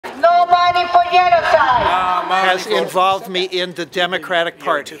has involved me in the Democratic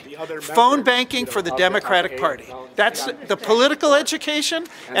Party. Phone banking for the Democratic Party. That's the political education,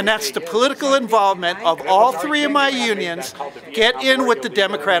 and that's the political involvement of all three of my unions. Get in with the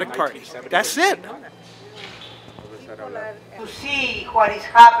Democratic Party. That's it. To see what is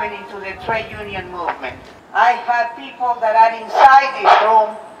happening to the trade union movement. I have people that are inside this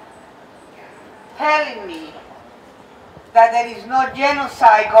room telling me that there is no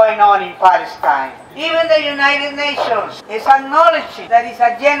genocide going on in Palestine. Even the United Nations is acknowledging that it's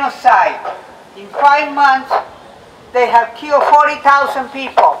a genocide. In 5 months, they have killed 40,000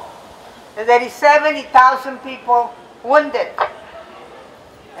 people, and there is 70,000 people wounded.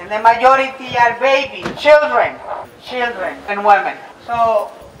 And the majority are babies, children and women.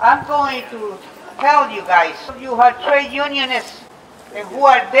 So I'm going to tell you guys, you have trade unionists who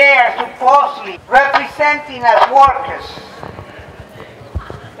are there supposedly representing us workers.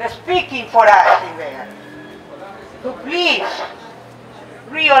 They're speaking for us in there. So please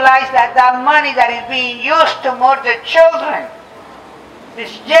realize that that money that is being used to murder children,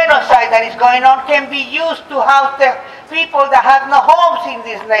 this genocide that is going on, can be used to house the people that have no homes in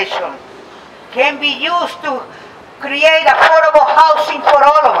this nation, can be used to create affordable housing for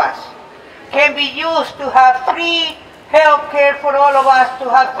all of us, can be used to have free health care for all of us, to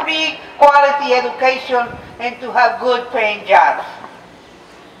have free quality education, and to have good paying jobs.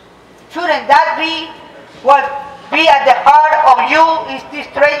 Shouldn't that be what be at the heart of you, is this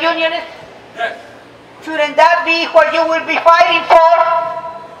trade unionist? Yes. Shouldn't that be what you will be fighting for?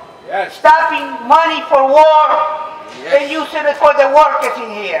 Yes. Stopping money for war, yes, and using it for the workers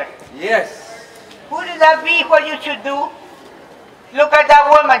in here? Yes. Wouldn't that be what you should do? Look at that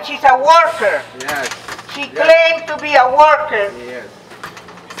woman, she's a worker. Yes. She claimed to be a worker. Yes.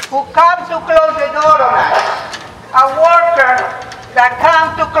 Who comes to close the door on us. A worker that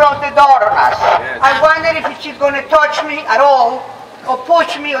comes to close the door on us. Yes. I wonder if she's going to touch me at all, or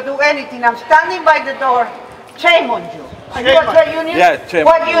push me, or do anything. I'm standing by the door. Shame on you. Are you a trade union? Yeah, shame.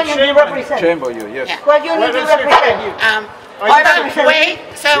 What union do you represent? Shame on you, yes. Yeah. What union do you represent? Wait,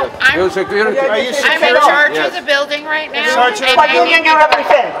 so I'm in charge of the building right now. What union you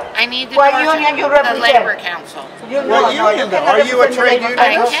represent? I need the Labor Council. What union? Are you a trade union?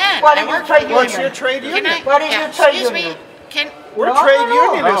 I can. What's your trade union? What is your trade union? We're trade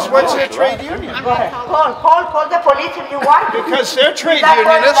unionists. What's your trade union? Go ahead. Call the police if you want to. Because they're trade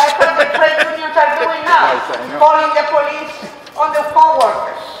unionists. That's what the trade unions are doing now. Calling the police on the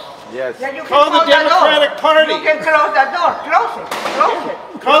co-workers. Yes. Call the Democratic Party. You can close that door. Close it. Close it.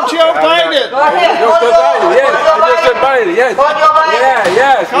 Call Joe Biden. Go ahead. Call Joe Biden. Yes. Call Joe Biden. Yeah,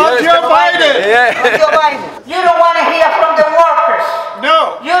 yes. Call Joe Biden. Yeah. Call Joe Biden. You don't want to hear from the workers.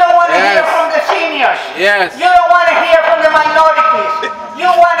 No. You don't want to hear from the seniors. Yes. You don't want to hear from the minorities. You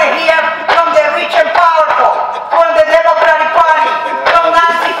want to hear from the rich and powerful, from the Democratic Party, from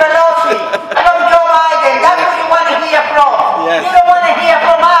Nancy Pelosi, from Joe Biden. That's what you want to hear from. Yes. You don't want to hear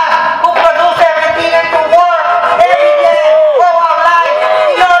from us, who produce everything and to work every day of our life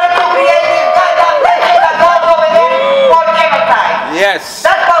in order to create this goddamn nation that goes over there for genocide. Yes.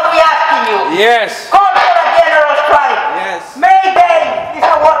 That's what we're asking you. Yes. Call for a general strike. Yes. May Day is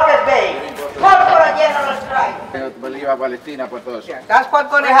a workers' day. Call for a general strike. Palestina por todo eso. Yeah, that's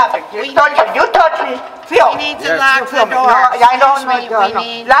what's going to happen. You touch me. Phil. We need to lock the door. No, I don't know.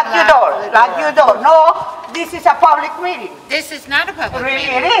 Lock your door. Lock your door. No, this is a public meeting. This is not a public Really,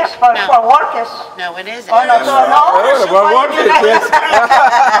 meeting. it is for workers. No, it isn't. Oh, no, no. For workers, yes.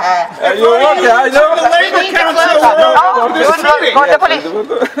 You're working, I know. The Labor Council. Call the police.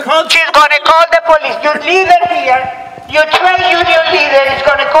 She's going to call the police. Your leader here, your trade union leader is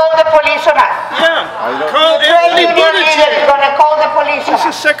going to call the police on us. Yeah. Call the trade union leader is going to call the police on us. Who's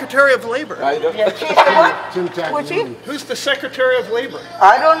the Secretary of Labor? Yeah, she's the what? Who's she? Who's the Secretary of Labor?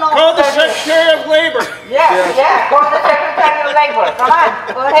 I don't know. Call the Secretary of Labor. Yeah, call the Secretary of Labor. Come on,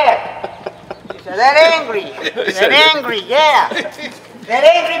 go ahead. They're angry. They're angry, yeah. They're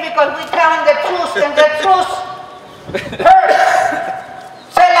angry because we're telling the truth, and the truth hurts.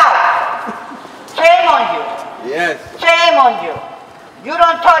 Sell out. Shame on you. Yes. Shame on you. You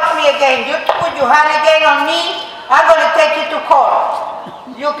don't touch me again. You put your hand again on me, I'm going to take you to court.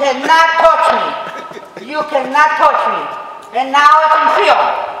 You cannot touch me. You cannot touch me. And now it's in film.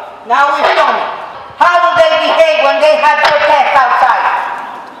 Now we're filming. How do they behave when they have protests outside?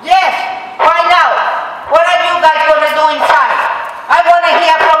 Yes, find out. What are you guys going to do inside? I want to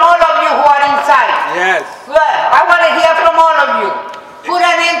hear from all of you who are inside. Yes. Well, I want to hear from all of you. Put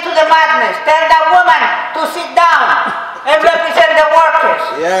an end to the madness. Tell that woman to sit down and represent the workers.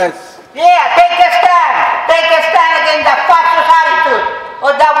 Yes. Yeah, take a stand. Take a stand against the fascist attitude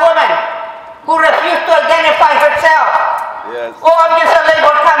of that woman who refused to identify herself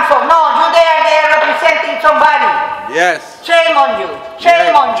Shame on you.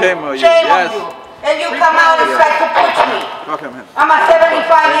 Shame on you. Shame on you. Shame on Yes. you. And you come out and try to push me. Okay, man. I'm a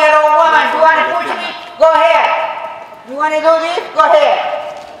 75-year-old woman. You want to push me? Go ahead. You want to do this? Go ahead.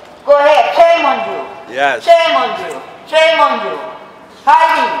 Go ahead. Shame on you. Yes. Shame on you. Shame on you.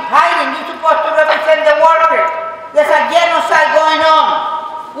 Hiding. You're supposed to represent the workers. There's a genocide going on.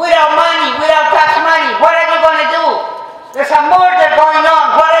 Without money, without tax money. What are you going to do? There's a murder going on.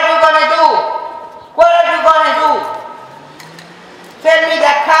 What are you going to do? What are you going to do? Send me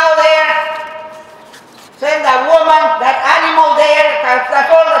that cow there. Send that woman, that animal there.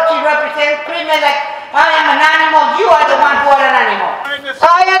 That's all that she represents. Treat me like I am an animal. You are the one who are an animal.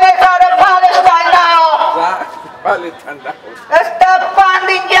 Zionists out of Palestine now. Palestine. Stop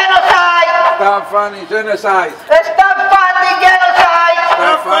funding genocide. Stop funding genocide. Stop funding genocide.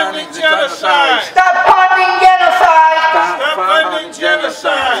 Stop funding genocide. Stop funding genocide. Stop funding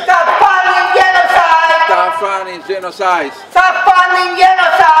genocide. Stop funding genocide. Stop funding genocide. Stop funding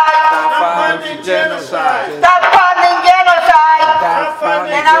genocide. Stop funding genocide. Stop funding genocide. Stop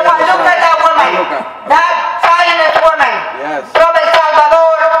funding And I want to look at that woman. That Zionist woman Yes. from El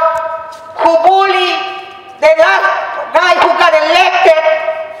Salvador who bullied the last guy who got elected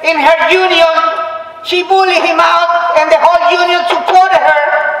in her union. She bullied him out and the whole union supported her.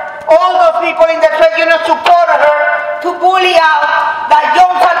 All those people in the trade union supported her to bully out that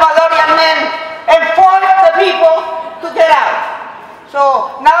young Salvadorian men and force the people to get out.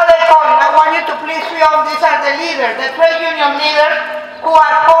 So now they're calling. I want you to please film. These are the leaders, the trade union leaders who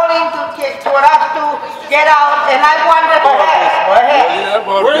are calling for us to get out. And I wonder, go ahead.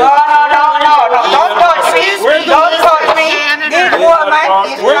 No. Don't touch me. Don't touch me. This woman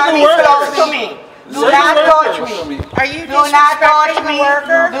is coming close to me. Do not touch me. Are you Do not touch disrespecting me. the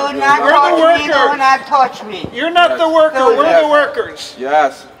worker? Do not touch me. Do not touch me. You're not the worker, we're the workers.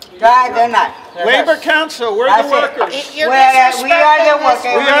 Yes. God, they're not. Labor Council, we're the That's it. workers. You're We are the disrespecting workers. this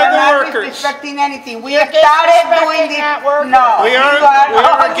We We are are the not workers. disrespecting anything. We You're started doing disrespecting this. that worker. No. We you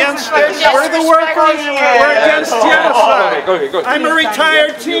are against this. You're We're the workers, we're against genocide. Go. I'm a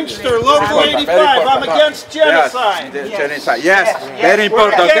retired Teamster, Local 85. I'm against genocide. Yes. Genocide. Yes. Very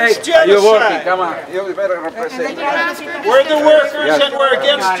important. against Okay. You're working. genocide. Come on. You better represent. We're the workers and we're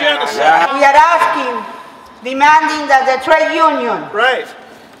against genocide. We are asking, demanding that the trade union Right.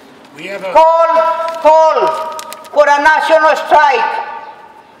 call for a national strike.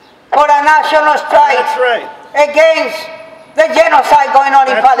 That's right. Against the genocide going on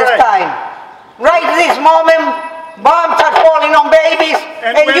in That's right. Palestine. Right this moment, bombs are falling on babies,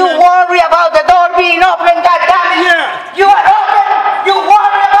 And and you women. worry about the door being open, goddammit. Yeah. You are open, you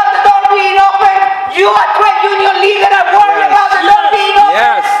worry about the door being open, you are trade union leader and worry about the door being open,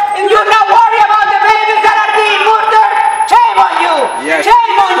 Yes. and you're not worried about the babies that are being murdered. Shame on you. Yes.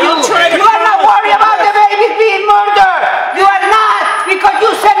 Shame on you. Don't try to You are not call us worried about the babies being murdered. You are not, because you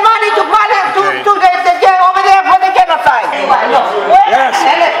send money to the over there for the genocide. Yes.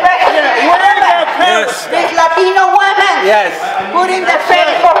 And especially Yes. these Latino women Yes. put in the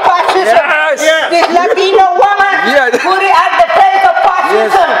face for fascism. Yes. These Latino women Yes. put it at the face of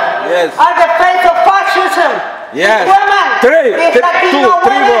fascism. Yes. At the face of fascism. Yes. These women. These Latino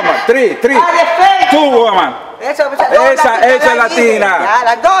Three women. Three. At the face. Two women. Esa latina. Ya,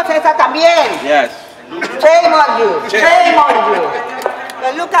 las dos, esa también. Yes. Shame on you. Shame on you.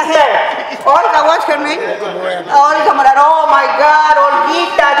 Look at her. Olga, what's her name? Olga Miranda. Oh my God,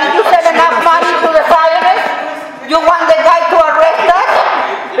 Olguita, did you send enough money to the Zionists? You want the guy to arrest us?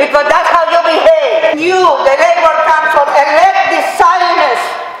 Because that's how you behave. You, the Labor Council, elect the Zionists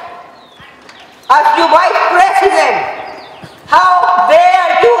as your vice president. How dare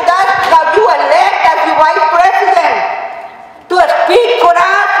you? That's how you elect as your vice president to speak for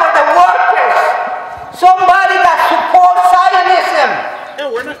us, for the workers. Somebody that supports Zionism.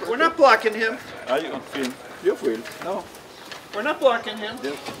 Yeah, we're not blocking him. You feel? No. We're not blocking him.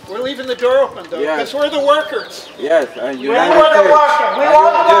 We're leaving the door open though, Yeah. because we're the workers. Yes. And We United are the States. workers. We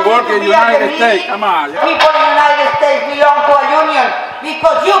all You want work to in be at the United States. meeting. Come on. Yeah. People in the United States belong to a union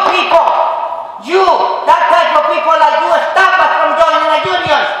because you people, you, that type of people like you, stop us from joining a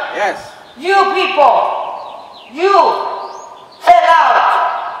union. Yes. You people, you sell out.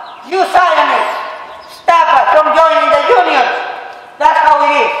 You Zionists, stop us from joining the unions. That's how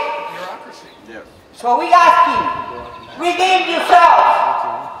it is. Yes. So we ask you, redeem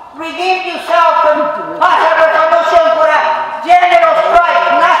yourself. Redeem yourself and pass a resolution for a general strike,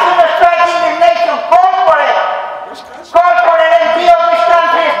 national strike in the nation. Call for it. Call for it until this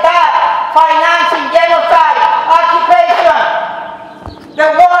country stops financing genocide, occupation, the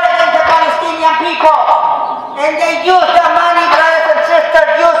war against the Palestinian people. And they use the money, brothers and sisters,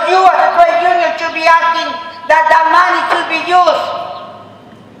 you as a trade union should be asking that money should be used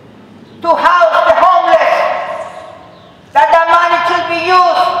to house the homeless, that the money should be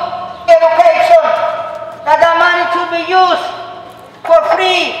used for education, that the money should be used for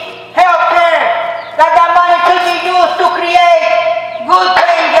free health care, that the money should be used to create good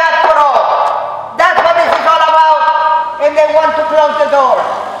paying jobs for all. That's what this is all about, and they want to close the door.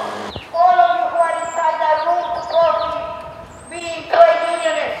 All of you who are inside that room support me being trade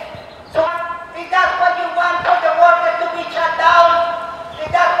unionists. So if that's what you want for the workers to be shut down, if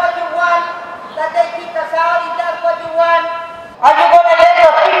that's what you want, that they kick us out, if that's what you want, are you going to let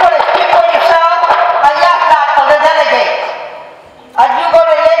those people speak for yourself? I ask that of the delegates. Are you going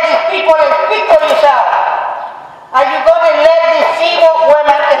to let these people speak for yourself? Are you going to let these evil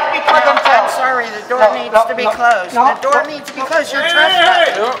women speak for themselves? I'm sorry, the door needs to be closed. The door needs to be closed. You're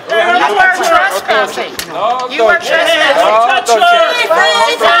trespassing. You are trespassing. You are trespassing.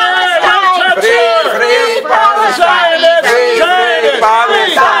 Free Palestine! Free Palestine! Free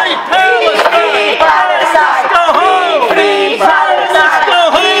Palestine! Free Palestine! Go home! Free Palestine! Go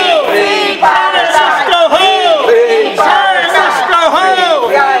home! Free Palestine! Go home! Free Palestine! Go home!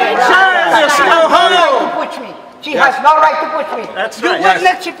 Zionists, go home! She has no right to push me. That's you right.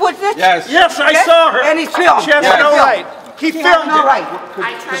 witnessed she pushed this? Yes. Yes, I saw her. And it's filmed. She has no right. He She has filmed no it.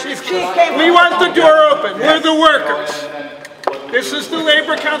 right. We want the door open. We're the workers. This is the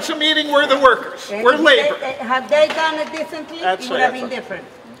Labor Council meeting. We're the workers. We're labor. Had they done it decently, That's it would have been different.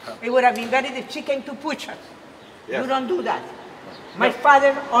 It would have been better if she came to push us. You don't do that. My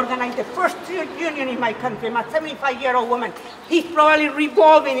father organized the first union in my country. I'm a 75-year-old woman. He's probably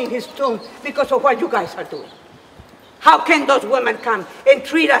revolving in his tomb because of what you guys are doing. How can those women come and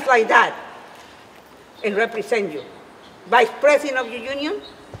treat us like that and represent you? Vice President of your union?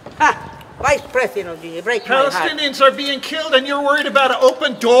 Ha! Vice President of the union, break my heart. Palestinians are being killed and you're worried about an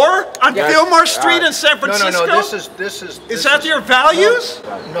open door on Fillmore Street in San Francisco? No, this is... Is that your values?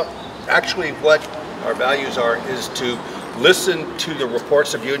 No, actually what our values are is to listen to the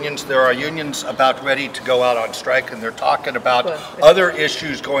reports of unions. There are unions about ready to go out on strike and they're talking about other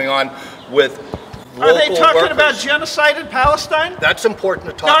issues going on with local Are they talking workers. about genocide in Palestine? That's important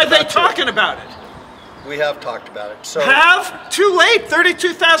to talk Now, about. are they too. talking about it? We have talked about it. So Have? Too late.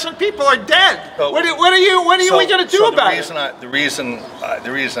 32,000 people are dead. So- What are we going to do about it? The reason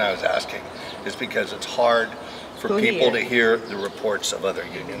I was asking is because it's hard for people to hear the reports of other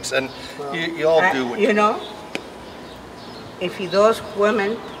unions, and you all do what you know. If those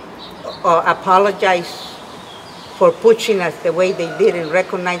women apologize for pushing us the way they did and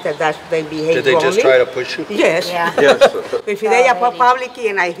recognize that they behaved Did they wrongly. just try to push you? Yes. Yeah. Yes. If they are publicly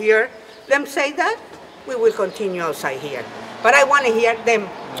and I hear them say that, we will continue outside here. But I want to hear them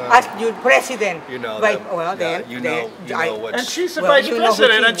ask you, President. You know like, them. well, Yeah, then, you know what's... And she's the Well, vice you know who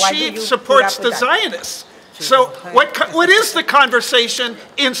president, she- and why do she you supports put the up with that? Zionists. So what is the conversation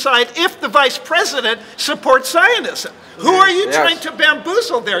inside if the vice president supports Zionism? Who are you trying to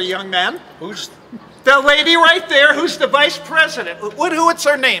bamboozle there, young man? Who's... The lady right there who's the vice president. What's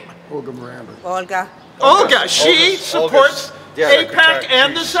her name? Olga Miranda. Olga. She supports Yeah, AIPAC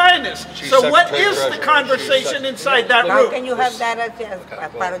and the Zionists. she's So what Secretary is the Treasurer. conversation inside that How room? can you have that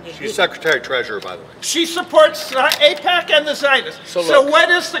as part of your She's Secretary Treasurer, by the way. She supports AIPAC and the Zionists. So So look. what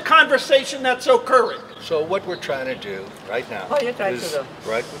is the conversation that's occurring? So what we're trying to do right now What you're trying to do?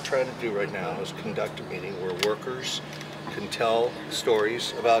 What we're trying to do right now is conduct a meeting where workers can tell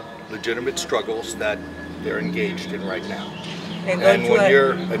stories about legitimate struggles that they're engaged in right now. And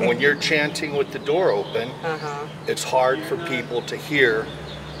when you're chanting with the door open, it's hard for people to hear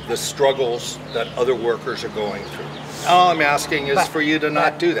the struggles that other workers are going through. All I'm asking is for you to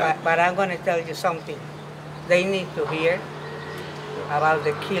not do that. But I'm going to tell you something. They need to hear about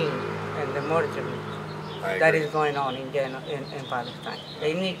the killing and the murdering that is going on in Palestine.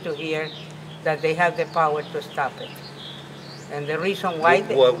 They need to hear that they have the power to stop it. And the reason why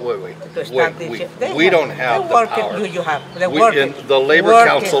to stop this, we don't have the power. You have the The Labor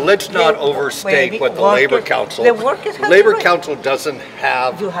Council. Let's not overstate what the Labor Council. The workers have Labor the right. Council doesn't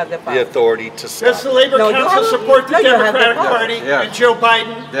have the authority to Does stop. the Labor Council support the Democratic Party and Joe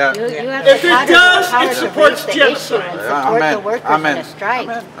Biden? Yeah. You have If the it does, power it to supports raise the issue genocide. and support the workers in Amen. a strike.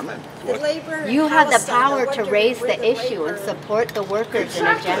 Amen. You have the power to raise the issue and support the workers in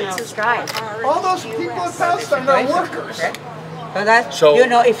a general strike. All those people in Palestine are workers. So that's, So- you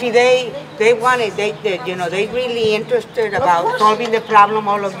know, if they want it, they really interested about solving the problem,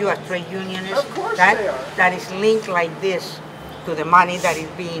 all of you as trade unionists, Of course they are. that is linked like this to the money that is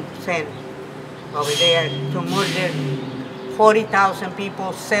being sent over there to murder 40,000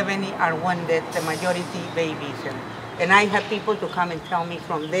 people, 70 are wounded, the majority babies. And I have people to come and tell me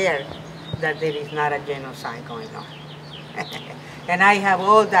from there that there is not a genocide going on. And I have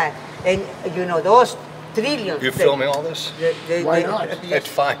all that. And you know, those trillions. You filming all this? Why not? It's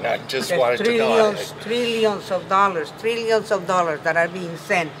fine. I just wanted to know. Trillions of dollars that are being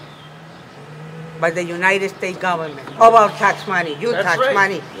sent by the United States government of our tax money, tax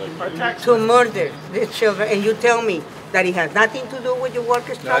money, to murder these children. And you tell me that it has nothing to do with your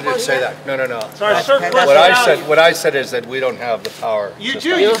workers' No, I didn't say that. No. What I said is that we don't have the power. You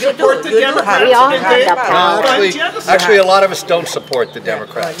do. You support the Democrats. Actually, a lot of us don't support the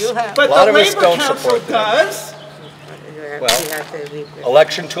Democrats. But the Labor Council does. Well,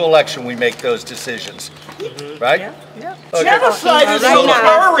 election to election, we make those decisions, right? Yeah. Okay. Genocide is so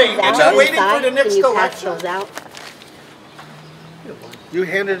occurring, and you're waiting for the next election. You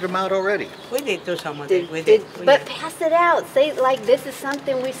handed them out already. We did do some of it. But pass it out. Say like this is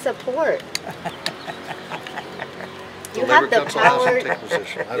something we support. You have the power.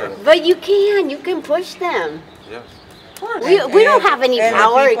 But you can push them. Yes. We don't have any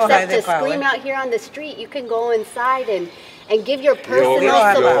power except to scream out here on the street. You can go inside and give your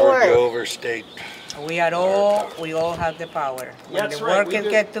personal support. You overstate. We all have the power. When the workers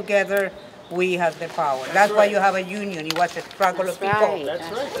get together, we have the power. That's why you have a union. It was a struggle of people. That's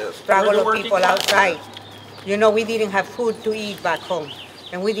right. Struggle of people outside. You know, we didn't have food to eat back home.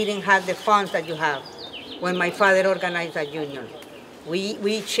 And we didn't have the funds that you have when my father organized a union.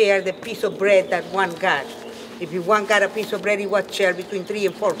 We shared the piece of bread that one got. If one got a piece of bread, it was shared between 3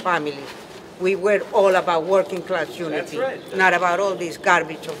 and 4 families. We were all about working class unity, not about all this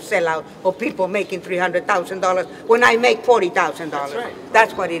garbage of sellout or people making $300,000 when I make $40,000.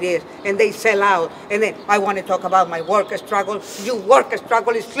 That's what it is. And they sell out. And then I want to talk about my worker struggle. Your worker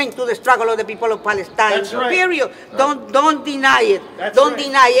struggle is linked to the struggle of the people of Palestine. Period. Don't deny it. Don't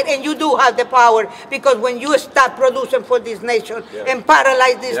deny it. And you do have the power, because when you start producing for this nation and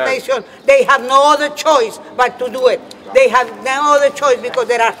paralyze this nation, they have no other choice but to do it. They have no other choice, because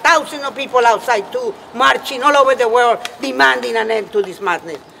there are thousands of people outside too, marching all over the world, demanding an end to this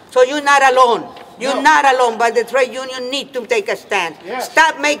madness. So you're not alone. You're not alone, but the trade union need to take a stand.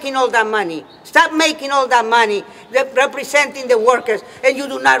 Stop making all that money. Stop making all that money representing the workers, and you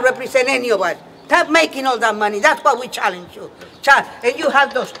do not represent any of us. Stop making all that money. That's why we challenge you. And you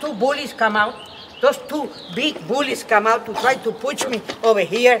have those 2 bullies come out. Those 2 big bullies come out to try to push me over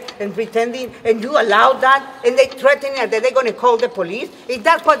here and pretending, and you allow that, and they threaten that they're going to call the police. If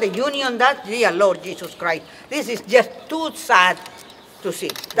that's what the union does, dear Lord Jesus Christ, this is just too sad to see.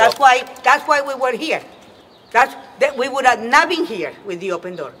 That's why we were here. We would have not been here with the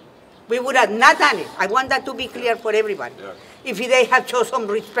open door. We would have not done it. I want that to be clear for everybody. If they had shown some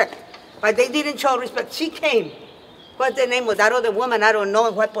respect, but they didn't show respect. She came. What's the name of that other woman? I don't know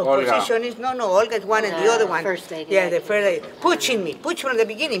what position is. No, Olga is one and the other one. First lady. Yeah, the first lady. Pushing me from the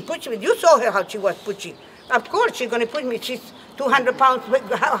beginning. Pushing me. You saw her how she was pushing. Of course, she's going to push me. She's 200 pounds,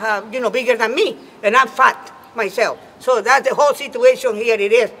 bigger than me, and I'm fat myself. So that's the whole situation here.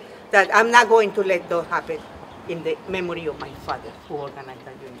 It is that I'm not going to let that happen in the memory of my father who organized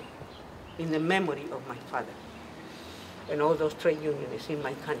that union. In the memory of my father and all those trade unionists in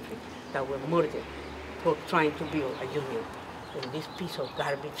my country that were murdered for trying to build a union. And this piece of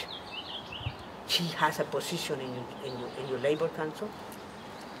garbage, she has a position in your labor council?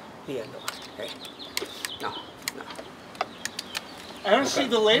 Dear Lord. Hey. No. I don't see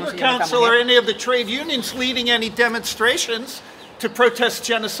the Labor Council or any of the trade unions leading any demonstrations to protest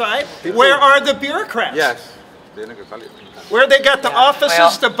genocide. Where are the bureaucrats? Yes. Where they got the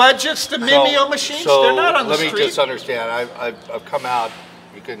offices, the budgets, the Mimeo machines? They're not on the street. Let me just understand. I've come out.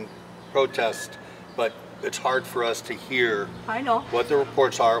 You can protest, but it's hard for us to hear what the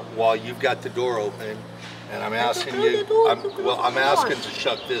reports are while you've got the door open, and I'm asking you. I'm asking to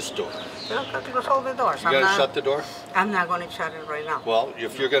shut this door. Hold the doors. You gonna shut the door? I'm not going to shut it right now. Well,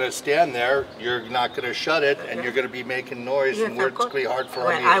 if you're going to stand there, you're not going to shut it, and you're going to be making noise, and it's going to be hard for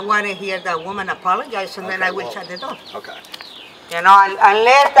me. I want to hear that woman apologize, and then I will shut the door. Okay. You know,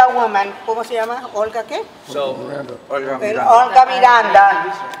 unless that woman, ¿cómo se llama? Olga qué? So, Olga Miranda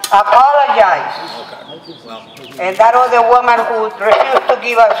apologized. Okay. Well, and that other woman who refused to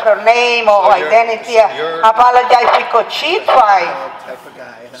give us her name or identity apologized because she tried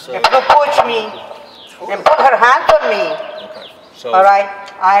to push me and put her hands on me. okay. So, All right?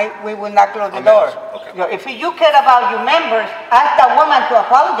 We will not close the door. Okay. If you care about your members, ask that woman to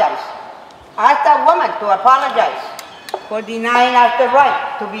apologize. Ask that woman to apologize for denying us the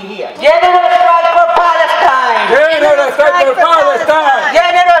right to be here. General strike for Palestine! General strike for Palestine!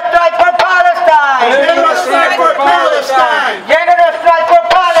 General strike for Palestine! General strike for Palestine! General strike for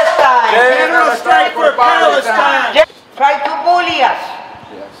Palestine! General strike for Palestine! Try to bully us.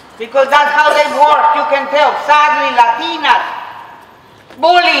 Because that's how they work, you can tell. Sadly, Latinas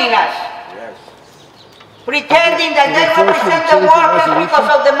bullying us. Yes. Pretending that they represent the workers because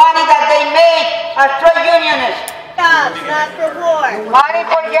of the money that they make as trade unionists. Jobs, not for war. Money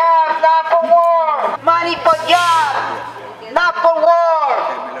for jobs, not for war. Money for jobs, not for war.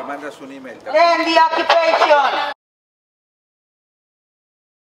 Me lo mandas un email. End the occupation.